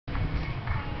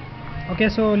Okay,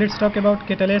 so let's talk about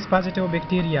catalase positive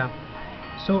bacteria.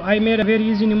 So I made a very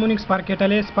easy mnemonics for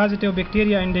catalase positive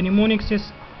bacteria, and the mnemonics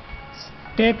is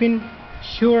Staphen,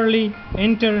 surely,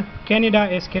 enter, Canada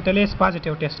as catalase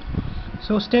positive test.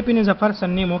 So Staphen is a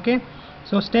person name, okay?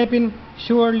 So Staphen,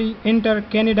 surely, enter,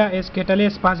 Canada as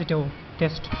catalase positive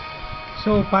test.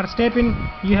 So for Staphen,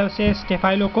 you have say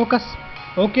Staphylococcus,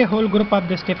 okay, whole group of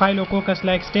the Staphylococcus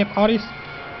like Staph aureus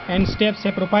and Staph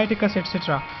saprophyticus,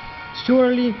 etc.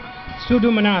 Surely,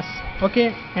 Pseudomonas,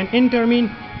 okay, and enter mean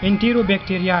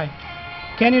Enterobacteriae.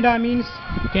 Canada means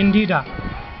Candida,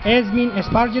 as mean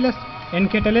Aspergillus, and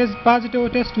catalase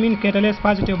positive test mean catalase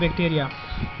positive bacteria.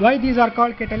 Why these are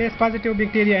called catalase positive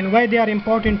bacteria and why they are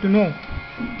important to know?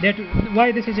 That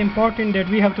why this is important that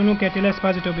we have to know catalase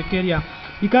positive bacteria,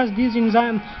 because these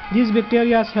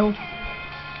bacteria have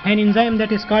an enzyme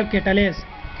that is called catalase.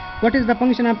 What is the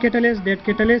function of catalase? That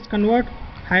catalase convert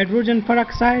hydrogen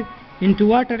peroxide into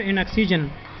water and oxygen.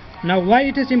 Now why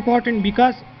it is important?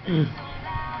 Because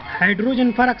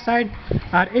hydrogen peroxide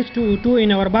or H2O2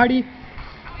 in our body,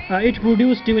 it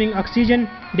produced during oxygen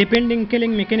depending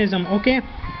killing mechanism, okay,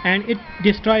 and it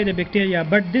destroy the bacteria.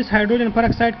 But this hydrogen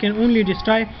peroxide can only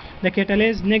destroy the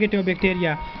catalase negative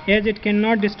bacteria, as it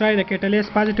cannot destroy the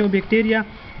catalase positive bacteria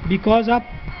because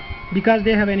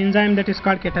they have an enzyme that is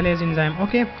called catalase enzyme,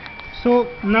 okay. So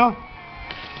now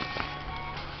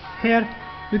here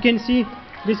you can see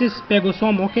this is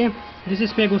pagosome, okay. This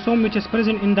is pagosome which is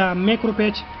present in the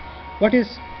macrophage. What is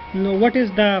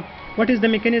the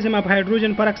mechanism of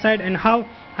hydrogen peroxide and how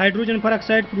hydrogen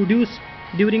peroxide produced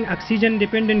during oxygen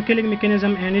dependent killing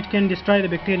mechanism, and it can destroy the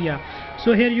bacteria.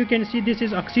 So here you can see this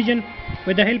is oxygen.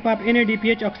 With the help of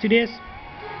NADPH oxidase,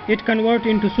 it convert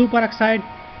into superoxide,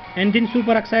 and then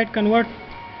superoxide convert,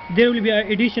 there will be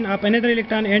an addition of another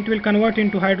electron and it will convert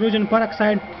into hydrogen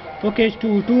peroxide, okay,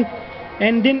 H2O2,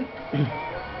 and then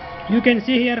you can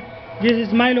see here this is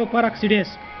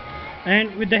myeloperoxidase,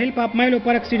 and with the help of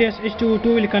myeloperoxidase, H2O2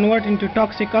 will convert into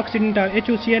toxic oxidant or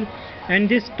HOCl, and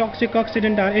this toxic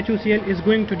oxidant or HOCl is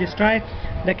going to destroy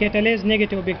the catalase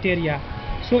negative bacteria.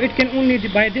 So it can only,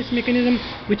 by this mechanism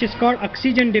which is called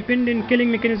oxygen dependent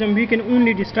killing mechanism, we can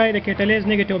only destroy the catalase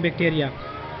negative bacteria,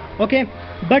 okay.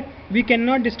 But we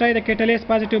cannot destroy the catalase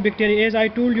positive bacteria, as I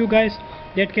told you guys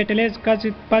that catalase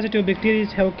positive bacteria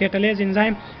have catalase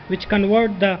enzyme which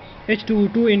convert the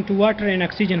H2O2 into water and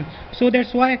oxygen. So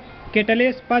that's why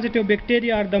catalase positive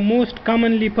bacteria are the most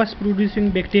commonly pus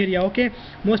producing bacteria, okay.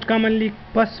 Most commonly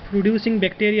pus producing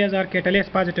bacteria are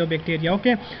catalase positive bacteria,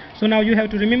 okay. So now you have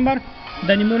to remember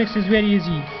the mnemonics is very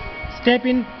easy.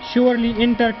 Staphen, surely,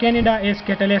 enter, Canada as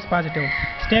catalase positive.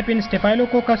 Staphen,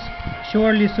 Staphylococcus,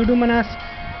 surely, Pseudomonas,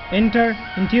 enter,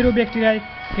 Enterobacteriae,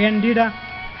 Candida,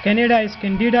 Canada is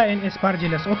Candida and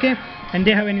Aspergillus, okay, and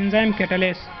they have an enzyme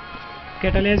catalase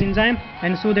enzyme,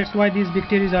 and so that's why these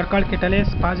bacteria are called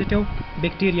catalase positive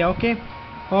bacteria, okay.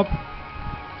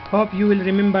 Hope you will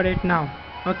remember it now.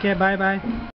 Okay, bye bye.